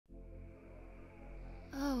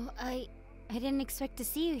Oh, I didn't expect to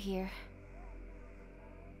see you here.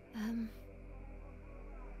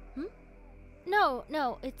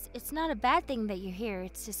 No, it's not a bad thing that you're here.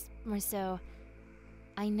 It's just more so,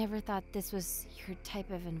 I never thought this was your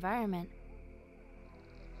type of environment.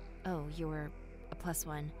 Oh, you were a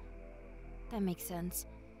 +1. That makes sense.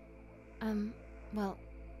 Well,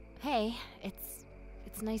 hey,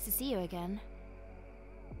 it's nice to see you again.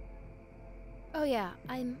 Oh yeah,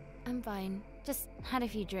 I'm fine. Just had a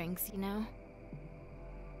few drinks, you know?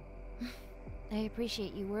 I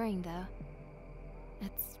appreciate you worrying, though.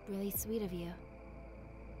 That's really sweet of you.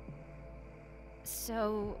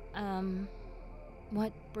 So,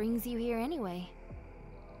 what brings you here anyway?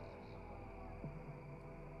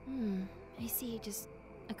 I see, just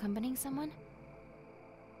accompanying someone?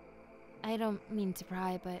 I don't mean to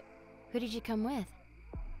pry, but who did you come with?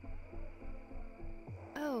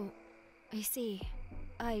 Oh, I see.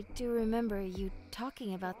 I do remember you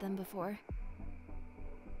talking about them before.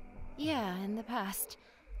 Yeah, in the past.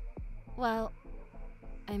 Well,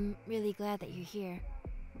 I'm really glad that you're here.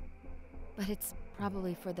 But it's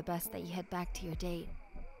probably for the best that you head back to your date.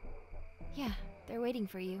 Yeah, they're waiting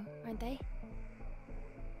for you, aren't they?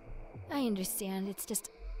 I understand, it's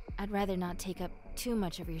just I'd rather not take up too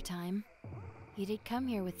much of your time. You did come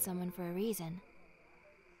here with someone for a reason.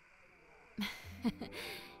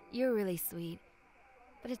 You're really sweet.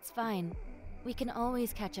 But it's fine. We can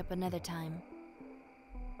always catch up another time.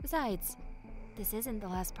 Besides, this isn't the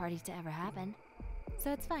last party to ever happen,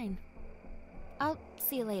 so it's fine. I'll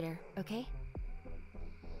see you later, okay?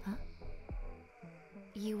 Huh?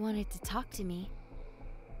 You wanted to talk to me?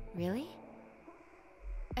 Really?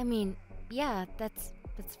 I mean, yeah, that's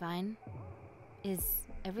fine. Is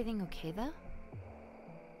everything okay though?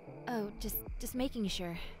 Oh, just making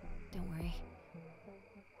sure. Don't worry.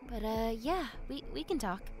 But yeah, we can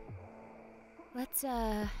talk. Let's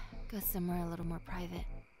go somewhere a little more private.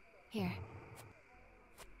 Here.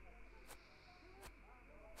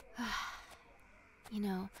 You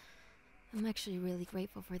know, I'm actually really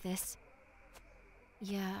grateful for this.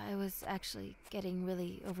 Yeah, I was actually getting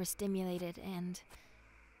really overstimulated and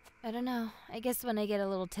I don't know, I guess when I get a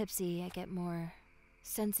little tipsy, I get more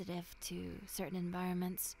sensitive to certain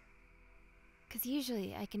environments. 'Cause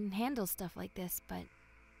usually I can handle stuff like this, but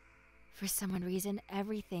for some odd reason,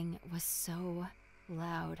 everything was so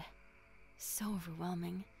loud. So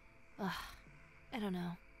overwhelming. Ugh, I don't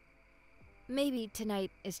know. Maybe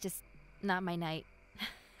tonight is just not my night.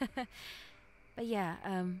 But yeah,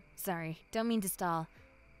 sorry, don't mean to stall.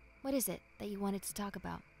 What is it that you wanted to talk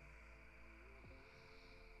about?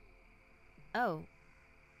 Oh,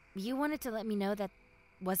 you wanted to let me know that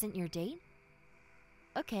wasn't your date?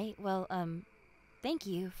 Okay, well, thank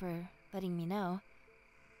you for letting me know.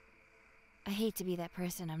 I hate to be that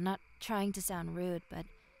person, I'm not trying to sound rude, but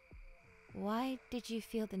why did you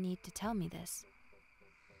feel the need to tell me this?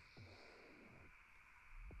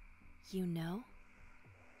 You know?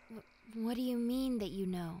 What do you mean that you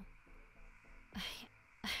know?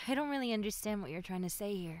 I don't really understand what you're trying to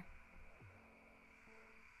say here.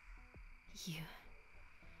 You...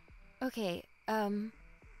 Okay, I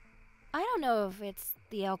don't know if it's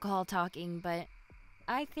the alcohol talking, but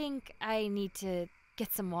I think I need to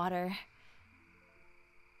get some water.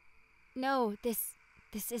 No, this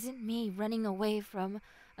isn't me running away from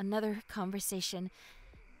another conversation.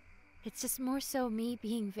 It's just more so me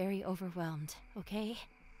being very overwhelmed, okay?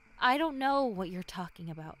 I don't know what you're talking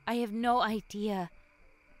about. I have no idea.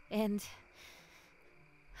 And...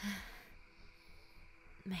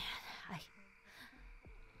 Man,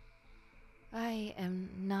 I am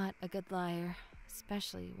not a good liar,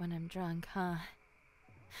 especially when I'm drunk, huh?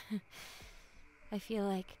 I feel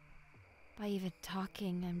like by even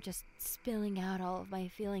talking, I'm just spilling out all of my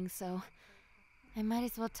feelings, so I might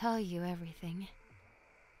as well tell you everything.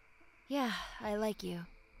 Yeah, I like you.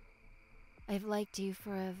 I've liked you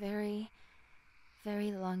for a very,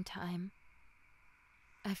 very long time.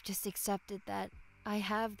 I've just accepted that I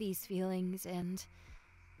have these feelings and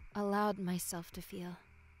allowed myself to feel.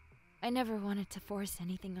 I never wanted to force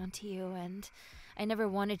anything onto you, and I never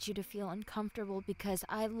wanted you to feel uncomfortable because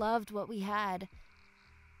I loved what we had.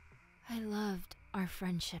 I loved our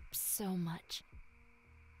friendship so much.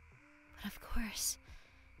 But of course,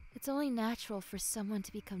 it's only natural for someone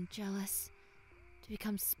to become jealous, to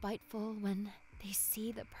become spiteful when they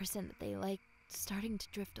see the person that they like starting to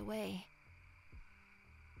drift away.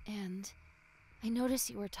 And I noticed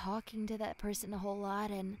you were talking to that person a whole lot,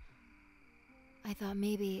 and I thought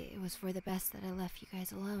maybe it was for the best that I left you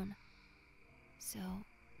guys alone. So,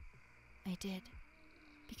 I did.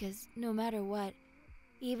 Because no matter what,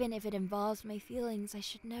 even if it involves my feelings, I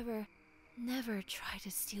should never never try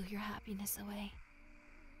to steal your happiness away.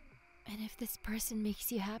 And if this person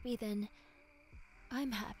makes you happy, then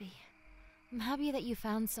I'm happy. I'm happy that you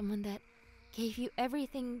found someone that gave you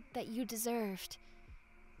everything that you deserved.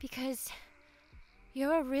 Because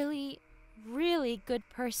you're a really, really good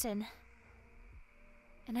person.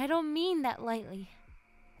 And I don't mean that lightly.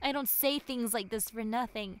 I don't say things like this for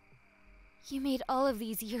nothing. You made all of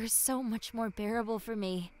these years so much more bearable for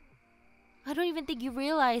me. I don't even think you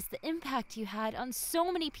realize the impact you had on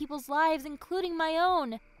so many people's lives, including my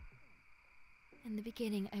own. In the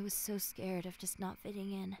beginning, I was so scared of just not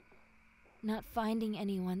fitting in, not finding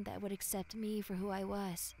anyone that would accept me for who I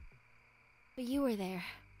was. But you were there.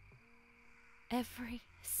 Every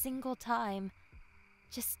single time.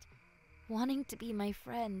 Just wanting to be my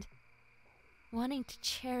friend. Wanting to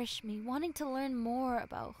cherish me, wanting to learn more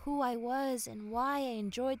about who I was and why I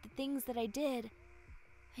enjoyed the things that I did.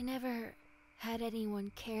 I never had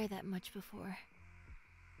anyone care that much before.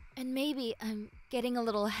 And maybe I'm getting a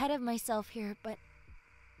little ahead of myself here, but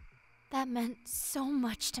that meant so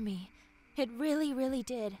much to me. It really, really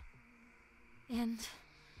did. And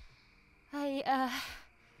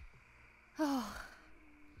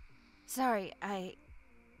sorry, I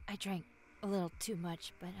drank a little too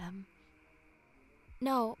much, but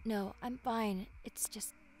No, I'm fine. It's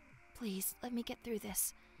just, please, let me get through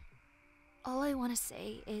this. All I want to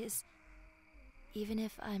say is, even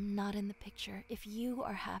if I'm not in the picture, if you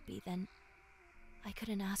are happy, then I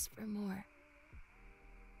couldn't ask for more.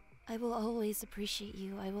 I will always appreciate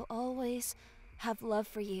you. I will always have love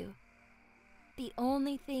for you. The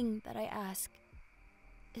only thing that I ask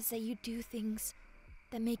is that you do things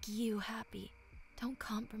that make you happy. Don't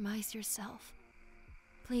compromise yourself.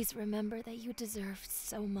 Please remember that you deserve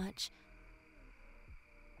so much.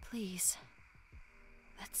 Please.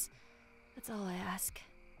 That's all I ask.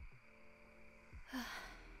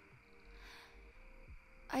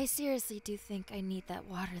 I seriously do think I need that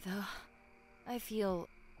water, though. I feel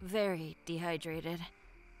very dehydrated.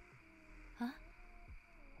 Huh?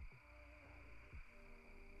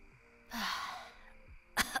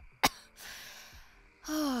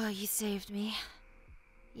 Oh, you saved me.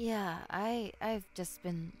 Yeah, I've just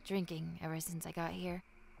been drinking ever since I got here.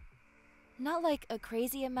 Not like a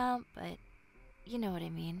crazy amount, but you know what I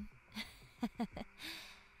mean.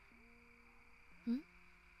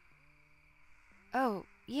 Oh,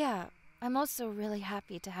 yeah, I'm also really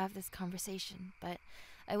happy to have this conversation, but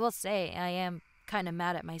I will say I am kind of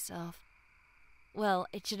mad at myself. Well,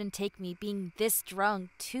 it shouldn't take me being this drunk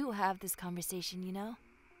to have this conversation, you know?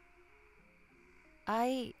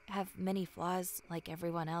 I have many flaws like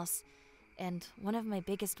everyone else, and one of my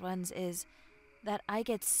biggest ones is that I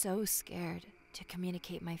get so scared to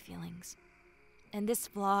communicate my feelings. And this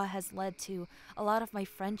flaw has led to a lot of my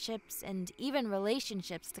friendships and even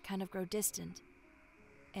relationships to kind of grow distant.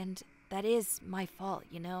 And that is my fault,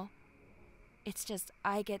 you know? It's just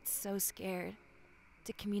I get so scared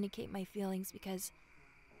to communicate my feelings because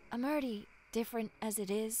I'm already different as it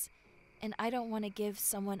is, and I don't want to give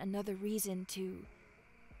someone another reason to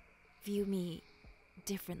view me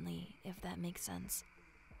differently, if that makes sense.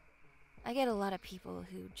 I get a lot of people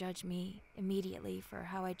who judge me immediately for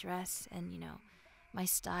how I dress and, my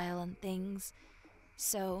style and things.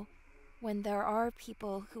 So when there are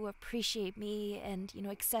people who appreciate me and,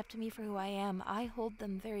 accept me for who I am, I hold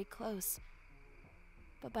them very close.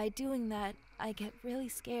 But by doing that, I get really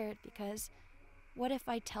scared because what if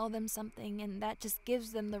I tell them something and that just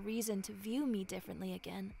gives them the reason to view me differently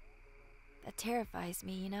again? That terrifies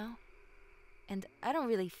me, And I don't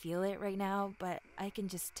really feel it right now, but I can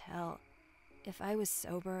just tell. If I was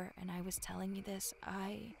sober and I was telling you this,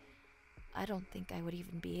 I don't think I would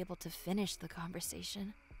even be able to finish the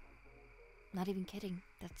conversation. Not even kidding,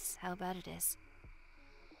 that's how bad it is.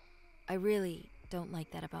 I really don't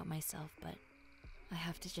like that about myself, but I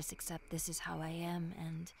have to just accept this is how I am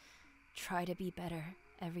and try to be better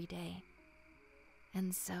every day.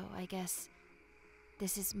 And so I guess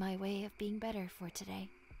this is my way of being better for today.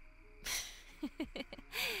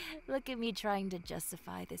 Look at me trying to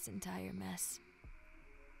justify this entire mess.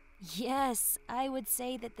 Yes, I would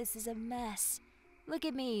say that this is a mess. Look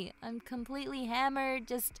at me, I'm completely hammered,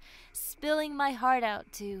 just spilling my heart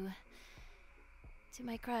out to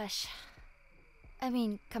my crush. I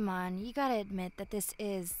mean, come on, you gotta admit that this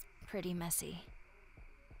is pretty messy.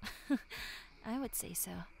 I would say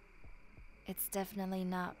so. It's definitely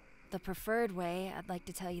not the preferred way, I'd like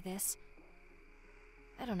to tell you this.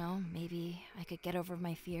 I don't know, maybe I could get over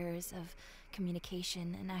my fears of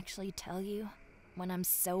communication and actually tell you when I'm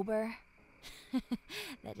sober.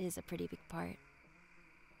 That is a pretty big part.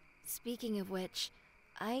 Speaking of which,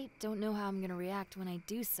 I don't know how I'm gonna react when I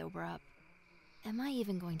do sober up. Am I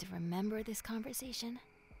even going to remember this conversation?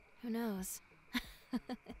 Who knows?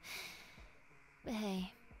 But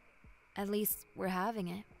hey, at least we're having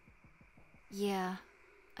it. Yeah,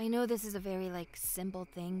 I know this is a very, simple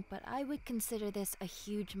thing, but I would consider this a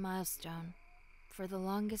huge milestone. For the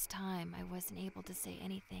longest time, I wasn't able to say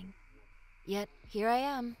anything. Yet, here I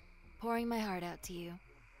am, pouring my heart out to you.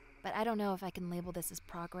 But I don't know if I can label this as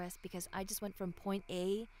progress because I just went from point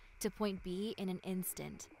A to point B in an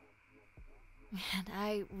instant. Man,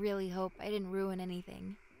 I really hope I didn't ruin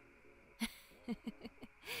anything.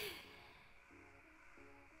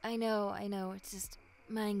 I know, it's just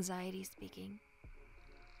my anxiety speaking.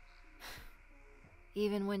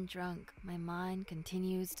 Even when drunk, my mind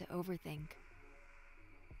continues to overthink.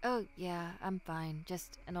 Oh, yeah, I'm fine,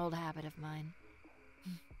 just an old habit of mine.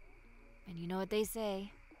 And you know what they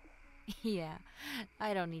say? Yeah,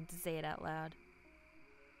 I don't need to say it out loud.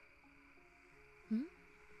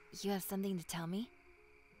 You have something to tell me?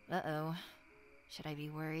 Uh-oh. Should I be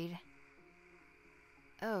worried?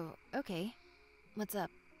 Oh, okay. What's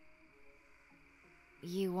up?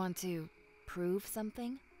 You want to prove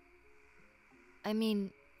something? I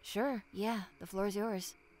mean, sure, yeah, the floor's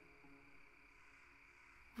yours.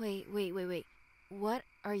 Wait. What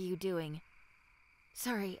are you doing?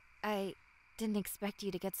 Sorry, I didn't expect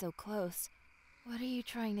you to get so close. What are you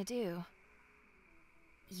trying to do?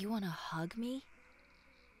 You want to hug me?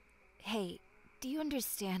 Hey, do you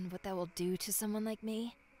understand what that will do to someone like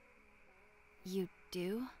me? You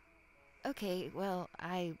do? Okay, well,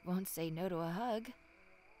 I won't say no to a hug.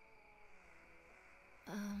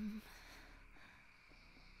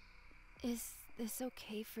 Is this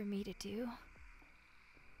okay for me to do?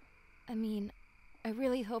 I mean, I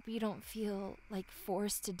really hope you don't feel,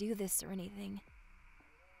 forced to do this or anything.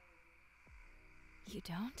 You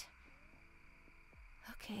don't?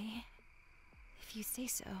 Okay, if you say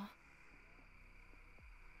so.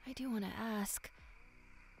 I do want to ask,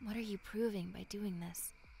 what are you proving by doing this?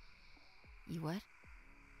 You what?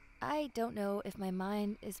 I don't know if my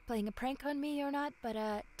mind is playing a prank on me or not, but,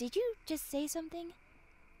 did you just say something?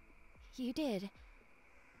 You did.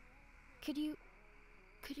 Could you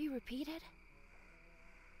repeat it?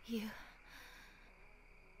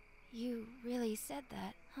 You really said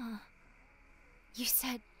that, huh? You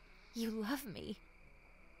said you love me.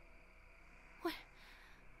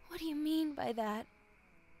 What do you mean by that?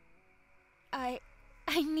 I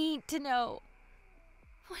need to know.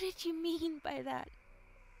 What did you mean by that?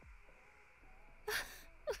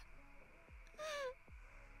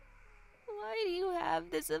 Why do you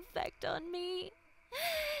have this effect on me?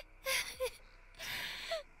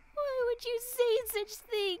 Why would you say such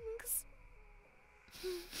things?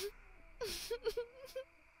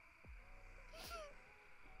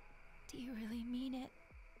 Do you really mean it?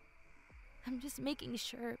 I'm just making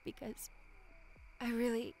sure because I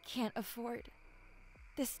really can't afford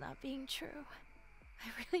this not being true. I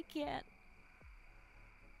really can't.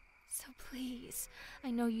 So please,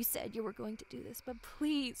 I know you said you were going to do this, but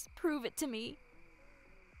please prove it to me.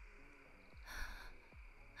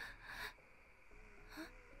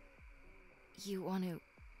 You want to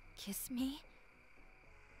kiss me?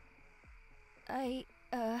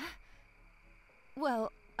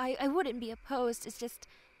 Well, I wouldn't be opposed. It's just,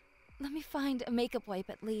 let me find a makeup wipe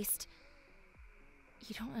at least.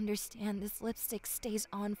 You don't understand. This lipstick stays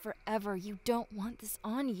on forever. You don't want this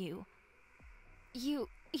on you. You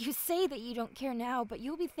say that you don't care now, but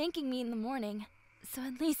you'll be thanking me in the morning. So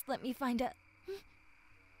at least let me find a...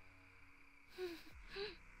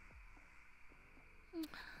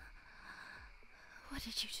 What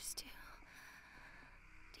did you just do?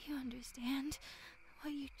 Do you understand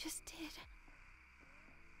what you just did?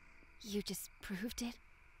 You just proved it?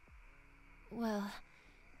 Well,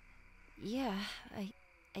 yeah, I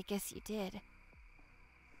guess you did.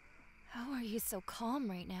 How are you so calm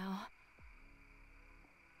right now?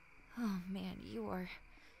 Oh man, you are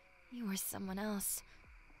someone else.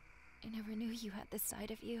 I never knew you had this side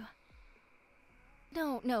of you.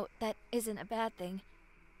 No, that isn't a bad thing.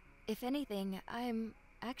 If anything, I'm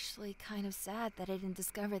actually kind of sad that I didn't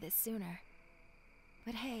discover this sooner.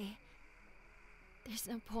 But hey, there's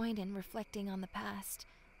no point in reflecting on the past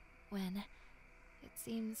when it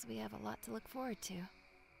seems we have a lot to look forward to.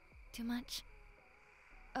 Too much?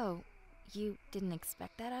 Oh, you didn't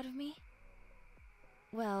expect that out of me?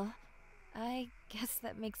 Well, I guess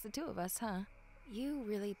that makes the two of us, huh? You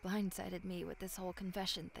really blindsided me with this whole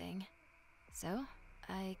confession thing. So,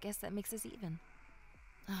 I guess that makes us even.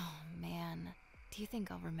 Oh man, do you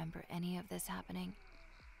think I'll remember any of this happening?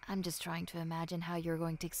 I'm just trying to imagine how you're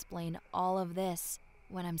going to explain all of this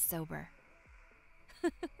when I'm sober.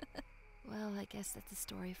 Well, I guess that's a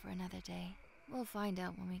story for another day. We'll find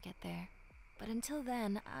out when we get there. But until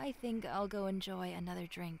then, I think I'll go enjoy another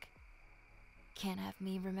drink. Can't have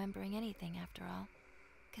me remembering anything after all.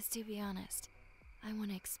 'Cause to be honest, I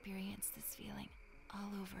want to experience this feeling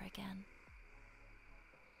all over again.